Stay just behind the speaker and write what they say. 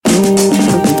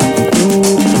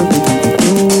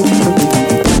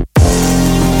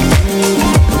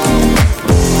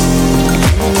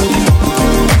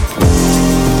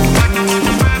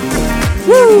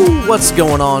What's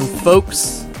going on,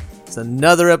 folks? It's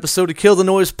another episode of Kill the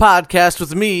Noise podcast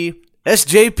with me,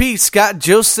 SJP Scott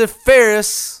Joseph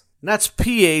Ferris. And that's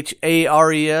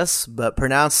P-H-A-R-E-S, but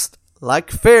pronounced like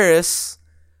Ferris.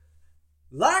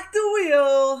 Like the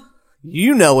wheel.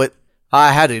 You know it.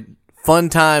 I had a fun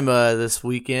time this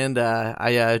weekend.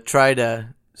 I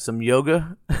tried some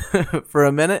yoga for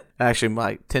a minute, actually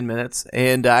like 10 minutes,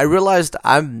 and I realized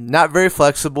I'm not very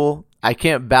flexible. I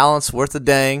can't balance worth a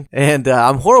dang, and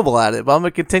I'm horrible at it, but I'm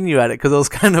going to continue at it because it was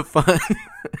kind of fun.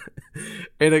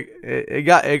 And it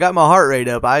got my heart rate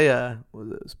up. It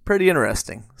was pretty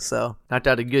interesting. So, knocked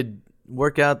out a good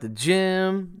workout at the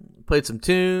gym, played some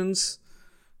tunes.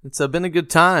 It's been a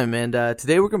good time, and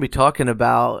today we're going to be talking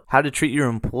about how to treat your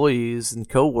employees and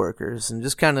coworkers, and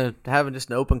just kind of having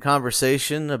just an open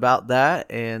conversation about that,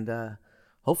 and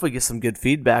hopefully get some good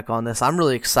feedback on this. I'm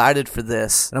really excited for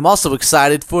this, and I'm also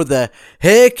excited for the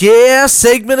Heck Yeah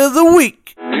segment of the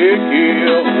week. Heck yeah,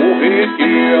 oh heck yeah, heck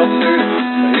yeah,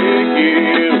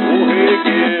 oh heck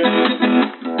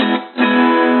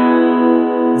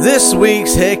yeah. This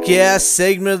week's Heck Yeah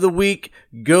segment of the week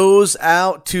goes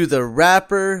out to the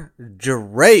rapper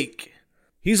Drake.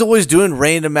 He's always doing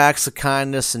random acts of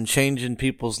kindness and changing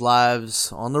people's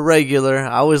lives on the regular.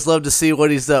 I always love to see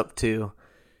what he's up to.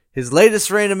 His latest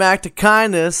random act of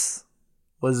kindness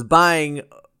was buying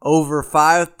over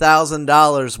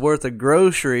 $5,000 worth of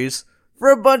groceries for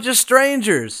a bunch of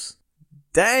strangers.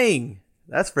 Dang,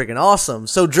 that's freaking awesome.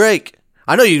 So Drake,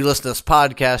 I know you listen to this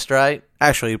podcast, right?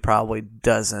 Actually, he probably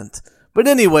doesn't. But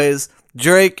anyways,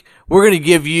 Drake, we're going to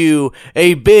give you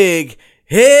a big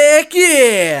heck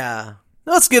yeah.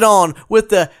 Let's get on with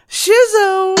the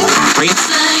shizzo.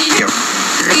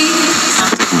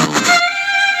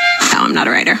 No, I'm not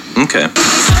a writer. Okay.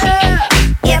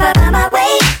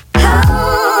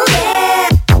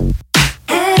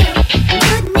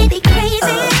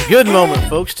 Good moment,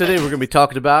 folks. Today we're going to be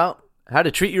talking about how to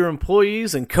treat your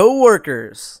employees and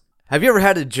coworkers. Have you ever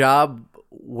had a job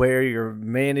where your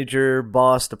manager,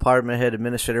 boss, department head,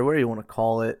 administrator, whatever you want to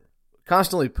call it,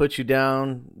 constantly put you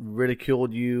down,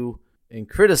 ridiculed you, and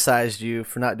criticized you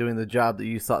for not doing the job that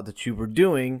you thought that you were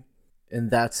doing, and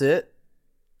that's it?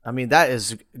 I mean, that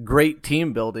is great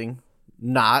team building.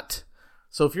 Not.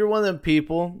 So if you're one of them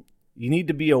people, you need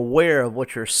to be aware of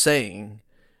what you're saying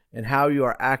and how you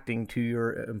are acting to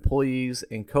your employees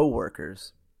and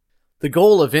coworkers. The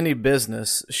goal of any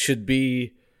business should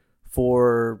be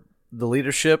for the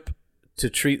leadership to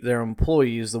treat their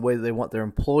employees the way they want their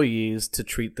employees to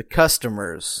treat the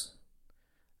customers.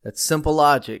 That's simple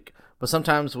logic. But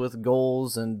sometimes with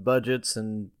goals and budgets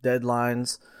and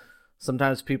deadlines,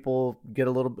 sometimes people get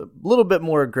a little bit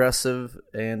more aggressive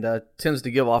and tends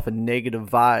to give off a negative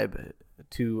vibe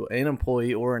to an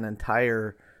employee or an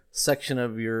entire section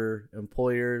of your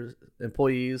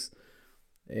employees,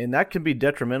 and that can be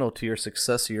detrimental to your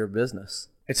success of your business.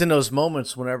 It's in those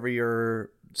moments whenever you're,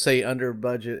 say, under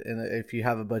budget, and if you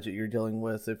have a budget you're dealing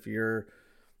with, if you're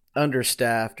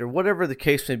understaffed or whatever the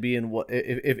case may be, and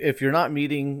if you're not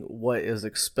meeting what is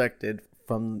expected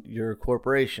from your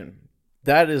corporation,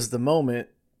 that is the moment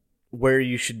where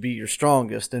you should be your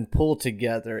strongest and pull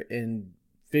together and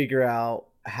figure out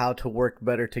how to work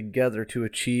better together to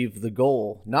achieve the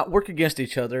goal. Not work against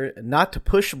each other, not to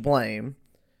push blame.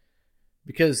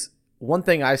 Because one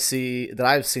thing I've seen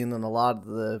in a lot of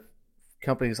the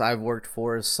companies I've worked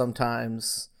for is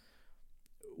sometimes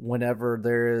whenever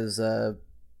there is a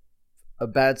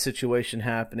bad situation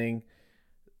happening,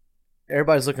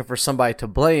 everybody's looking for somebody to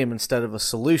blame instead of a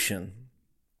solution.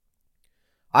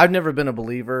 I've never been a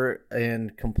believer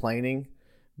in complaining,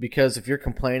 because if you're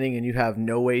complaining and you have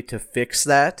no way to fix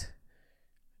that,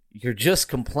 you're just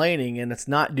complaining and it's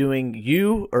not doing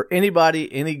you or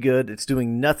anybody any good. It's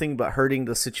doing nothing but hurting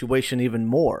the situation even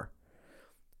more.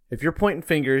 If you're pointing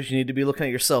fingers, you need to be looking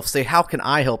at yourself. Say, how can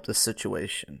I help this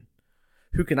situation?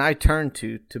 Who can I turn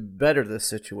to better this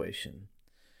situation?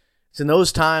 It's in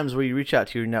those times where you reach out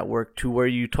to your network, to where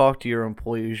you talk to your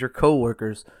employees, your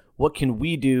coworkers. What can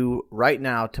we do right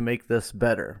now to make this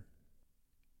better?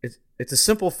 It's a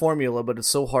simple formula, but it's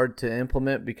so hard to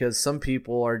implement because some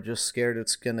people are just scared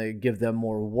it's going to give them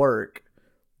more work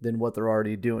than what they're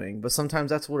already doing. But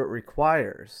sometimes that's what it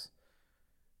requires.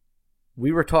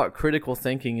 We were taught critical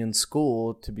thinking in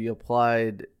school to be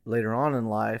applied later on in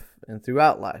life and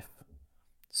throughout life.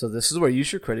 So this is where you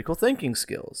use your critical thinking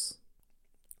skills.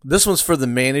 This one's for the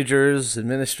managers,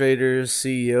 administrators,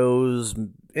 CEOs,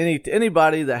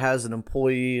 anybody that has an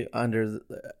employee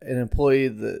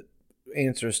that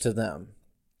answers to them.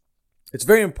 It's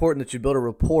very important that you build a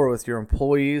rapport with your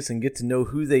employees and get to know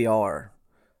who they are,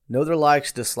 Know their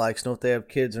likes, dislikes, know if they have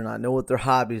kids or not, know what their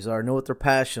hobbies are, know what their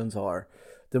passions are.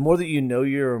 The more that you know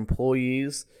your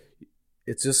employees,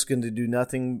 it's just going to do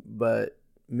nothing but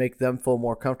make them feel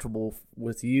more comfortable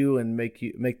with you and make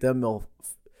them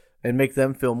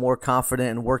feel more confident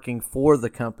in working for the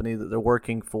company that they're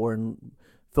working for, and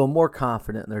feel more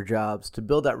confident in their jobs, to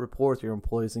build that rapport with your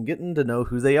employees and getting to know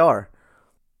who they are.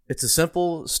 It's a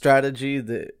simple strategy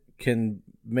that can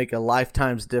make a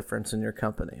lifetime's difference in your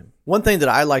company. One thing that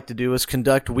I like to do is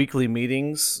conduct weekly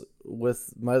meetings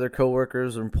with my other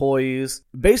coworkers or employees.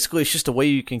 Basically, it's just a way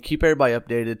you can keep everybody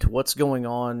updated to what's going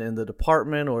on in the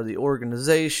department or the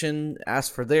organization,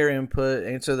 ask for their input,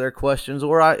 answer their questions,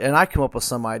 and I come up with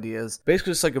some ideas.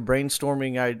 Basically, it's like a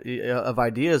brainstorming of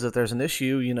ideas. If there's an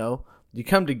issue, you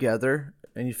come together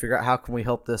and you figure out, how can we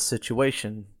help this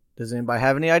situation? Does anybody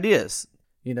have any ideas?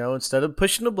 Instead of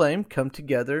pushing the blame, come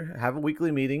together, have a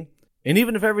weekly meeting. And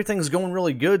even if everything's going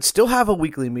really good, still have a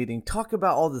weekly meeting. Talk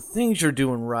about all the things you're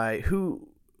doing right.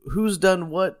 Who's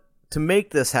done what to make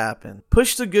this happen.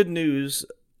 Push the good news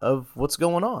of what's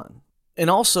going on. And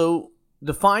also,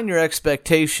 define your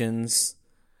expectations.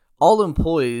 All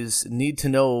employees need to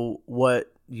know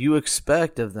what you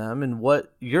expect of them and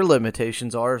what your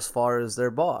limitations are as far as their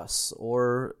boss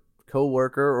or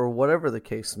coworker or whatever the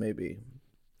case may be.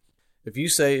 If you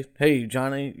say, hey,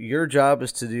 Johnny, your job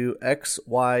is to do X,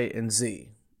 Y, and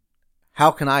Z. How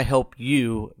can I help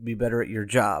you be better at your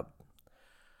job?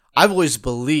 I've always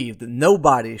believed that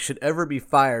nobody should ever be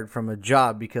fired from a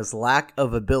job because lack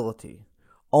of ability.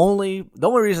 The only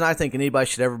reason I think anybody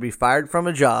should ever be fired from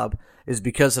a job is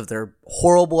because of their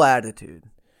horrible attitude.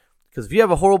 Because if you have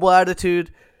a horrible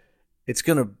attitude, it's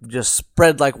going to just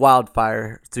spread like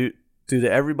wildfire through to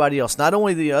everybody else, not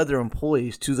only the other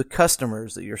employees, to the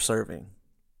customers that you're serving.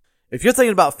 If you're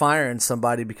thinking about firing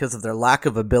somebody because of their lack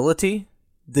of ability,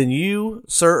 then you,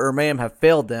 sir or ma'am, have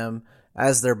failed them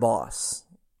as their boss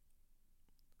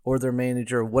or their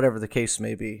manager, or whatever the case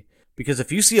may be. Because if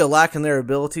you see a lack in their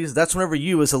abilities, that's whenever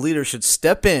you as a leader should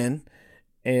step in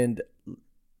and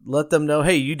let them know,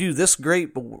 hey, you do this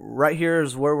great, but right here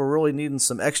is where we're really needing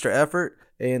some extra effort,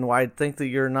 and I think that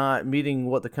you're not meeting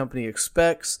what the company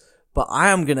expects. But I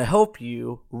am going to help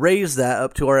you raise that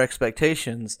up to our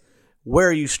expectations. Where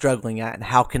are you struggling at, and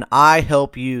how can I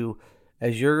help you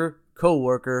as your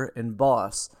coworker and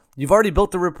boss? You've already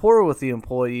built the rapport with the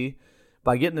employee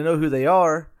by getting to know who they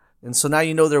are, and so now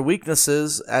you know their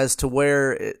weaknesses as to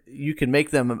where you can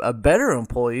make them a better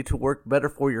employee to work better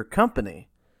for your company.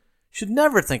 You should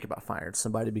never think about firing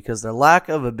somebody because their lack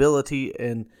of ability,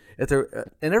 and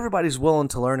everybody's willing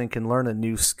to learn and can learn a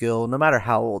new skill no matter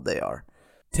how old they are.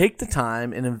 Take the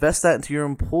time and invest that into your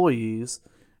employees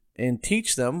and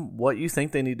teach them what you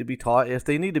think they need to be taught if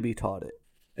they need to be taught it.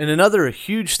 And another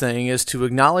huge thing is to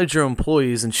acknowledge your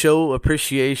employees and show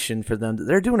appreciation for them that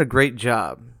they're doing a great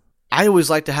job. I always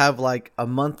like to have like a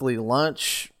monthly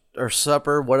lunch or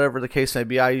supper, whatever the case may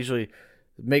be. I usually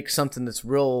make something that's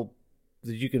real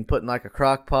that you can put in like a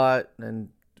crock pot and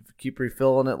keep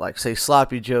refilling it, like say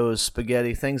Sloppy Joe's,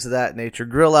 spaghetti, things of that nature.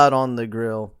 Grill out on the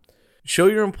grill. Show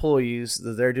your employees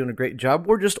that they're doing a great job,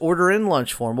 or just order in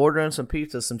lunch for them, order in some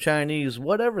pizza, some Chinese,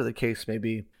 whatever the case may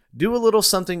be. Do a little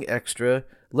something extra,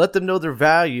 let them know they're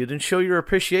valued, and show your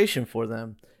appreciation for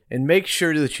them. And make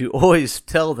sure that you always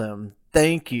tell them,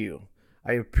 thank you.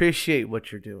 I appreciate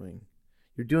what you're doing.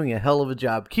 You're doing a hell of a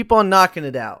job. Keep on knocking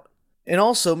it out. And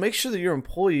also, make sure that your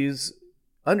employees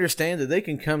understand that they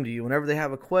can come to you whenever they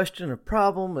have a question, a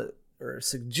problem, or a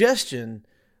suggestion.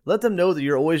 Let them know that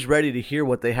you're always ready to hear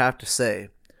what they have to say.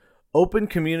 Open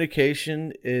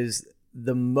communication is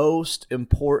the most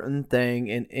important thing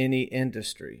in any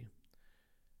industry.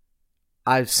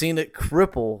 I've seen it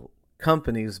cripple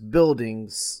companies,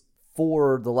 buildings,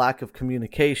 for the lack of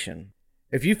communication.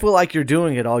 If you feel like you're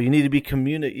doing it all, you need to be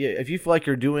if you feel like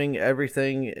you're doing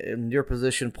everything in your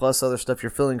position plus other stuff,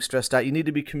 you're feeling stressed out, you need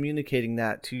to be communicating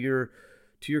that to your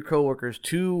coworkers,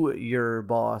 to your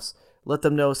boss. Let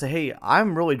them know, say, hey,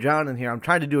 I'm really drowning here. I'm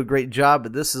trying to do a great job,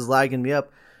 but this is lagging me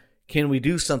up. Can we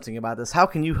do something about this? How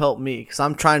can you help me? Because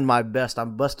I'm trying my best.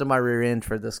 I'm busting my rear end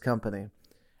for this company,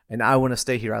 and I want to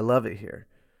stay here. I love it here.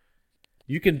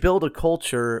 You can build a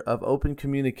culture of open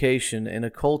communication and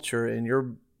a culture in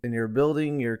your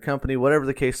building, your company, whatever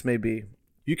the case may be.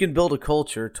 You can build a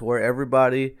culture to where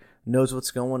everybody knows what's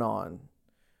going on.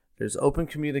 There's open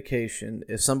communication.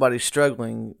 If somebody's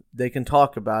struggling, they can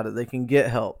talk about it. They can get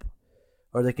help.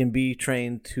 Or they can be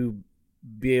trained to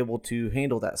be able to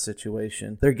handle that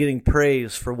situation. They're getting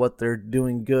praise for what they're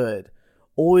doing good.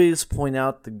 Always point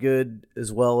out the good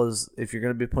as well as if you're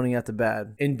going to be pointing out the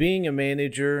bad. In being a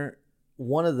manager,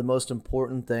 one of the most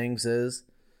important things is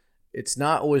it's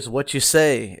not always what you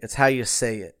say, it's how you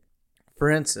say it. For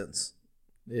instance,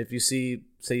 if you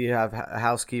say you have a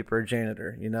housekeeper or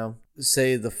janitor,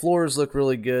 say the floors look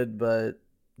really good, but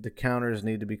the counters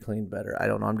need to be cleaned better. I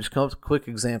don't know. I'm just coming up with a quick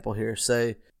example here.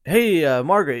 Say, hey,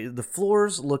 Margaret, the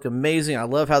floors look amazing. I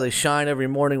love how they shine every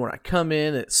morning when I come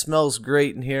in. It smells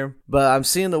great in here. But I'm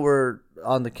seeing that we're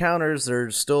on the counters,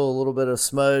 there's still a little bit of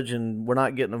smudge and we're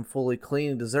not getting them fully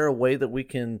cleaned. Is there a way that we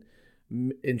can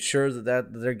ensure that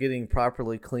they're getting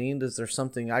properly cleaned? Is there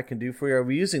something I can do for you? Are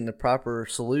we using the proper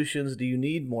solutions? Do you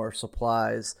need more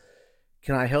supplies?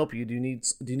 Can I help you? Do you need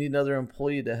another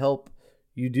employee to help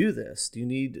you do this? Do you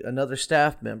need another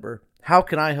staff member? How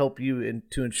can I help you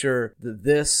to ensure that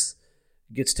this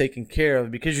gets taken care of?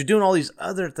 Because you're doing all these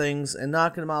other things and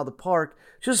knocking them out of the park.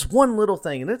 Just one little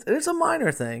thing, and it's a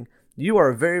minor thing. You are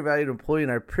a very valued employee,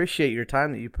 and I appreciate your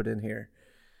time that you put in here.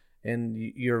 And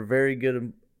you're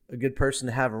a good person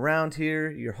to have around here.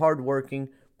 You're hardworking,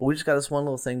 but we just got this one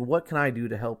little thing. What can I do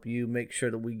to help you make sure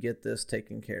that we get this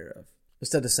taken care of?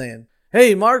 Instead of saying,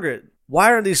 hey, Margaret,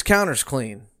 why aren't these counters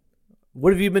clean?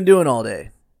 What have you been doing all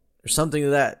day? Or something to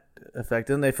that effect.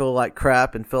 Then they feel like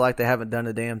crap and feel like they haven't done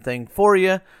a damn thing for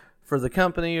you, for the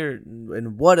company,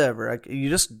 and whatever.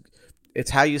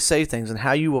 It's how you say things and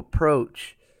how you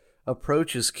approach.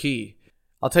 Approach is key.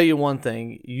 I'll tell you one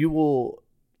thing.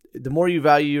 The more you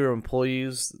value your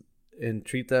employees and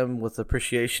treat them with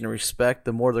appreciation and respect,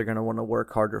 the more they're going to want to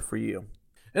work harder for you.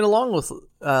 And along with,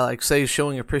 say,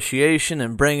 showing appreciation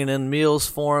and bringing in meals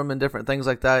for them and different things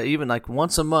like that, even like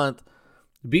once a month,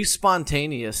 be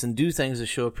spontaneous and do things to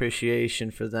show appreciation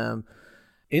for them.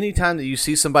 Anytime that you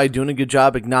see somebody doing a good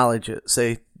job, acknowledge it.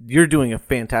 Say, you're doing a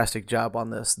fantastic job on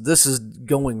this. This is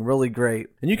going really great.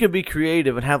 And you can be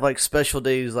creative and have like special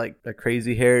days, like a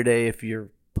crazy hair day if your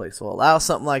place will allow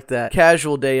something like that.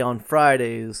 Casual day on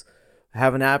Fridays.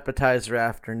 Have an appetizer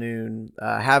afternoon.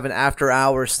 Have an after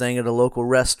hours thing at a local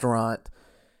restaurant.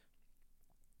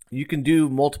 You can do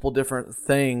multiple different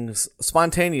things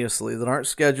spontaneously that aren't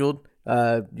scheduled.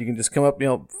 You can just come up,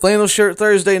 flannel shirt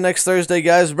Thursday, next Thursday,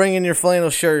 guys, bring in your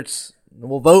flannel shirts.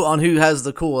 We'll vote on who has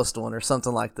the coolest one or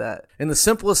something like that. And the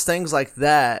simplest things like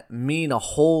that mean a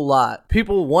whole lot.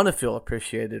 People want to feel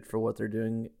appreciated for what they're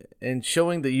doing, and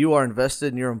showing that you are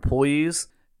invested in your employees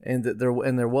and that their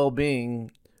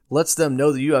well-being lets them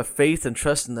know that you have faith and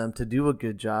trust in them to do a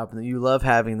good job and that you love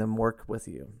having them work with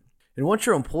you. And once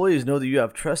your employees know that you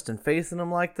have trust and faith in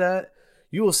them like that,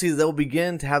 you will see that they'll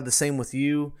begin to have the same with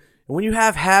you. And when you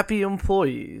have happy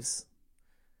employees,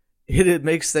 it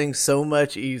makes things so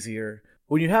much easier.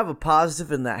 When you have a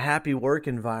positive and that happy work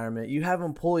environment, you have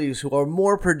employees who are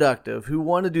more productive, who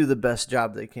want to do the best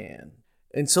job they can.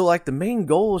 And so like the main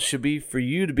goal should be for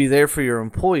you to be there for your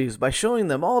employees by showing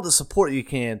them all the support you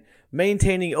can,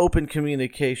 maintaining open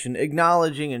communication,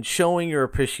 acknowledging and showing your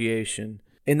appreciation.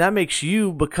 And that makes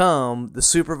you become the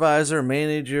supervisor,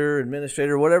 manager,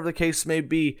 administrator, whatever the case may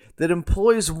be, that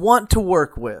employees want to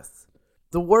work with.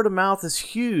 The word of mouth is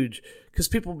huge because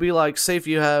people be like, say if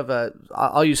you have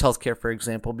I'll use healthcare for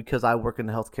example because I work in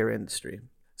the healthcare industry.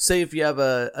 Say if you have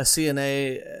a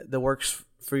CNA that works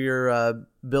for your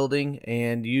building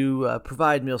and you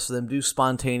provide meals for them, do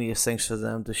spontaneous things for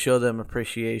them to show them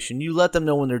appreciation. You let them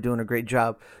know when they're doing a great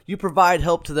job. You provide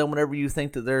help to them whenever you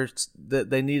think that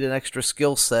they need an extra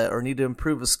skill set or need to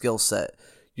improve a skill set.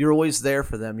 You're always there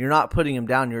for them. You're not putting them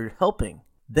down. You're helping.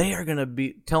 They are going to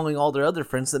be telling all their other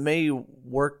friends that may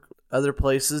work other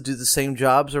places, do the same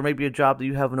jobs, or maybe a job that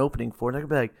you have an opening for. And they're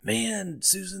going to be like, man,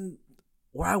 Susan,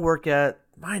 where I work at,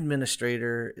 my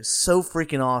administrator is so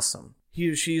freaking awesome. He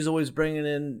or she's always bringing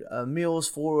in meals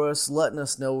for us, letting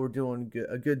us know we're doing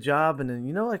a good job. And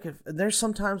then, if there's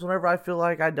sometimes whenever I feel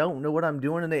like I don't know what I'm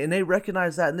doing, and they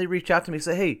recognize that, and they reach out to me and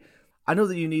say, hey, I know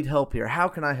that you need help here. How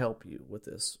can I help you with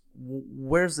this?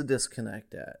 Where's the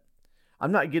disconnect at?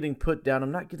 I'm not getting put down.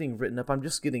 I'm not getting written up. I'm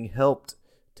just getting helped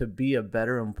to be a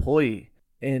better employee.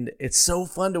 And it's so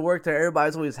fun to work there.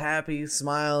 Everybody's always happy,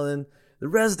 smiling. The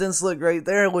residents look great.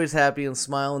 They're always happy and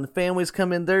smiling. The families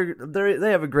come in.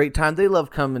 They have a great time. They love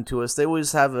coming to us. They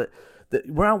always have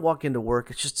when I walk into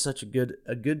work, it's just such a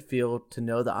good feel to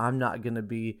know that I'm not going to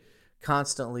be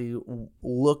constantly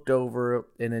looked over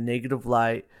in a negative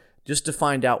light just to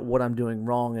find out what I'm doing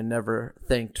wrong and never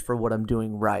thanked for what I'm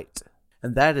doing right.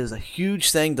 And that is a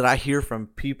huge thing that I hear from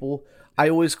people. I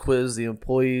always quiz the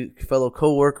fellow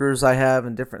coworkers I have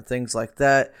and different things like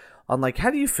that on how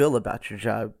do you feel about your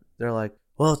job? They're like,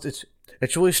 well,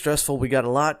 it's really stressful. We got a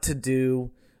lot to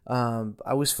do. I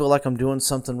always feel like I'm doing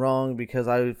something wrong because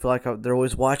I feel like they're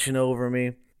always watching over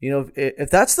me.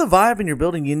 If that's the vibe in your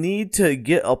building, you need to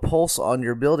get a pulse on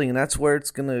your building, and that's where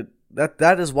it's going to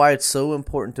That is why it's so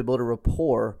important to build a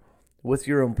rapport with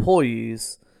your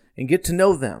employees and get to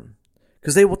know them.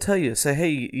 Because they will tell you, say,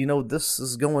 hey, this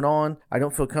is going on. I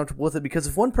don't feel comfortable with it. Because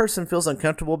if one person feels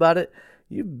uncomfortable about it,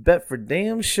 you bet for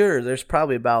damn sure there's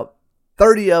probably about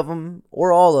 30 of them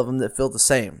or all of them that feel the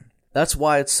same. That's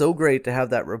why it's so great to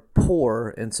have that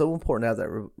rapport, and so important to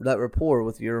have that rapport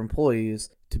with your employees,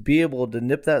 to be able to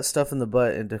nip that stuff in the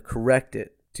butt and to correct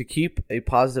it, to keep a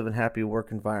positive and happy work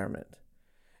environment.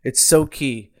 It's so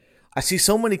key. I see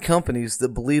so many companies that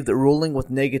believe that ruling with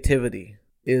negativity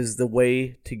is the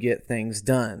way to get things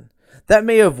done. That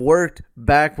may have worked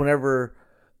back whenever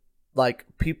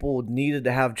people needed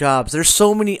to have jobs. There's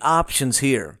so many options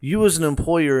here. You as an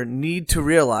employer need to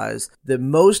realize that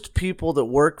most people that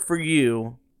work for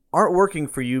you aren't working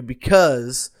for you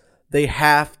because they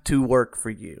have to work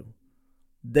for you.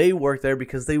 They work there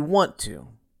because they want to.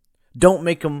 Don't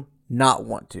make them not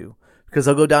want to, because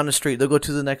they'll go down the street. They'll go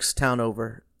to the next town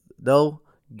over. They'll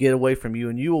get away from you,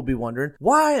 and you will be wondering,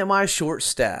 why am I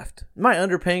short-staffed? Am I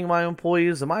underpaying my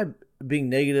employees? Am I being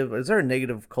negative? Is there a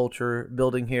negative culture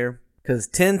building here? Because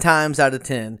 10 times out of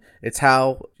 10, it's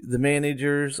how the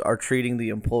managers are treating the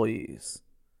employees.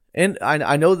 And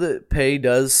I know that pay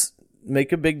does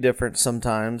make a big difference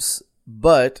sometimes,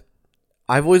 but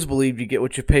I've always believed you get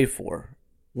what you pay for.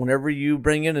 Whenever you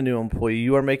bring in a new employee,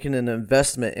 you are making an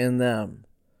investment in them.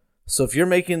 So if you're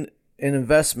making an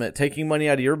investment, taking money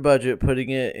out of your budget, putting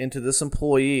it into this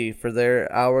employee for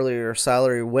their hourly or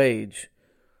salary wage,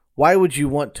 why would you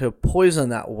want to poison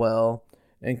that well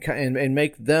and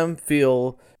make them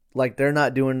feel like they're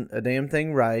not doing a damn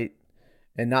thing right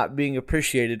and not being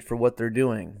appreciated for what they're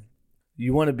doing?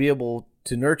 You want to be able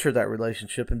to nurture that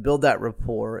relationship and build that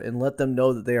rapport and let them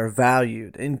know that they are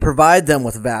valued and provide them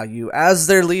with value as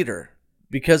their leader.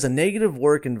 Because a negative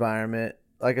work environment,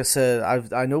 like I said,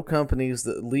 I know companies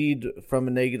that lead from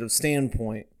a negative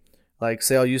standpoint. Like,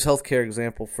 say, I'll use healthcare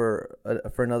example for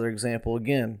another example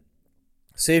again.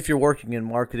 Say if you're working in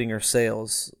marketing or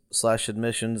sales /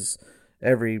 admissions,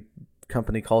 every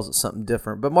company calls it something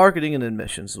different, but marketing and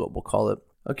admissions is what we'll call it.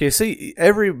 Okay, see,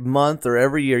 every month or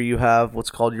every year you have what's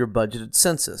called your budgeted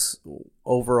census.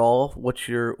 Overall,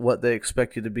 what they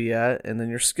expect you to be at, and then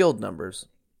your skilled numbers.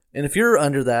 And if you're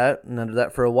under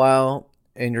that for a while,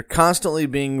 and you're constantly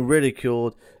being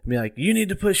ridiculed, being like, you need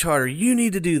to push harder, you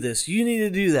need to do this, you need to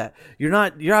do that. You're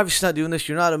obviously not doing this,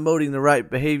 you're not emoting the right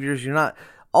behaviors, you're not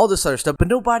all this other stuff. But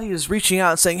nobody is reaching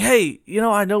out and saying, hey,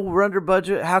 I know we're under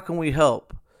budget, how can we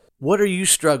help? What are you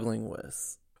struggling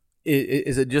with?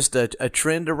 Is it just a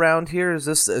trend around here?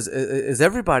 Is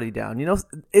everybody down?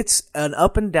 It's an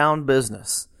up and down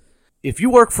business. If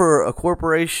you work for a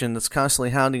corporation that's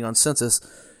constantly hounding on census,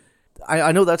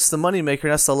 I know that's the moneymaker,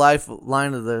 that's the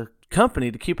lifeline of the company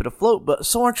to keep it afloat, but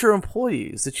so aren't your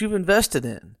employees that you've invested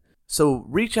in. So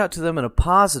reach out to them in a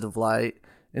positive light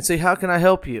and say, how can I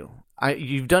help you?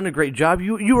 You've done a great job.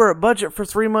 You were at budget for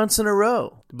 3 months in a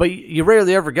row, but you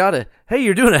rarely ever got hey,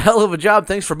 you're doing a hell of a job.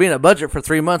 Thanks for being at budget for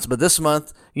 3 months, but this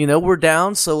month, we're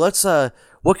down. So let's,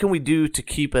 what can we do to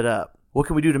keep it up? What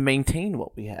can we do to maintain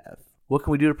what we have? What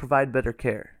can we do to provide better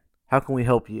care? How can we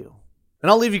help you? And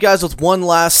I'll leave you guys with one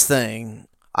last thing.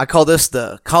 I call this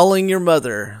the calling your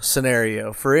mother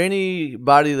scenario for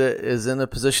anybody that is in a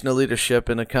position of leadership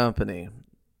in a company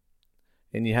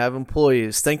and you have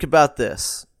employees. Think about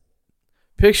this.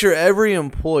 Picture every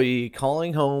employee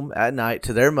calling home at night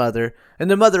to their mother,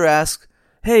 and the mother asks,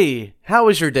 hey, how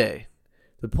was your day?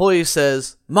 The employee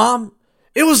says, Mom,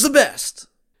 it was the best.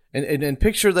 And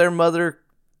picture their mother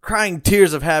crying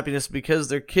tears of happiness because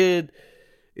their kid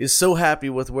is so happy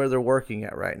with where they're working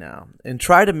at right now. And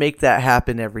try to make that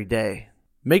happen every day.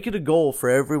 Make it a goal for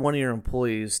every one of your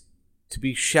employees to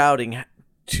be shouting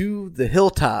to the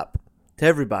hilltop to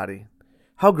everybody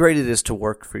how great it is to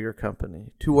work for your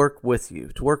company, to work with you,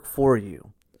 to work for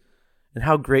you, and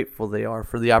how grateful they are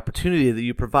for the opportunity that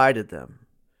you provided them,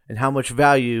 and how much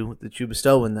value that you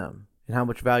bestow in them, and how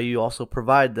much value you also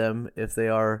provide them if they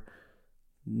are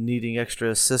needing extra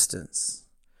assistance.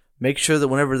 Make sure that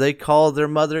whenever they call their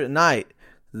mother at night,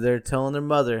 they're telling their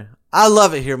mother, I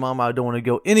love it here, Mom. I don't want to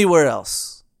go anywhere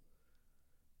else.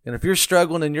 And if you're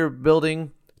struggling in your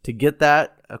building to get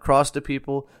that across to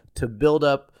people, to build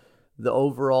up the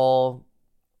overall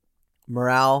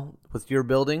morale with your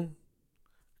building,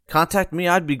 contact me.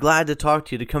 I'd be glad to talk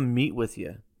to you, to come meet with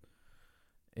you.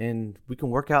 And we can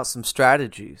work out some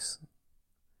strategies.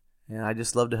 And I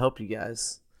just love to help you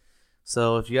guys.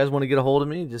 So if you guys want to get a hold of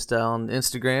me, just on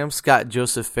Instagram, Scott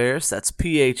Joseph Ferris, that's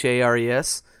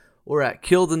P-H-A-R-E-S, or at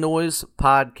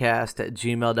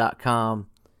killthenoisepodcast@gmail.com.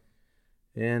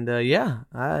 And I'll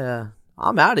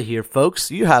I'm out of here,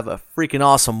 folks. You have a freaking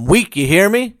awesome week, you hear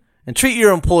me? And treat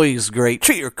your employees great.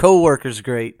 Treat your coworkers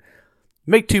great.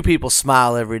 Make two people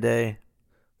smile every day.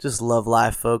 Just love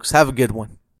life, folks. Have a good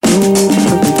one.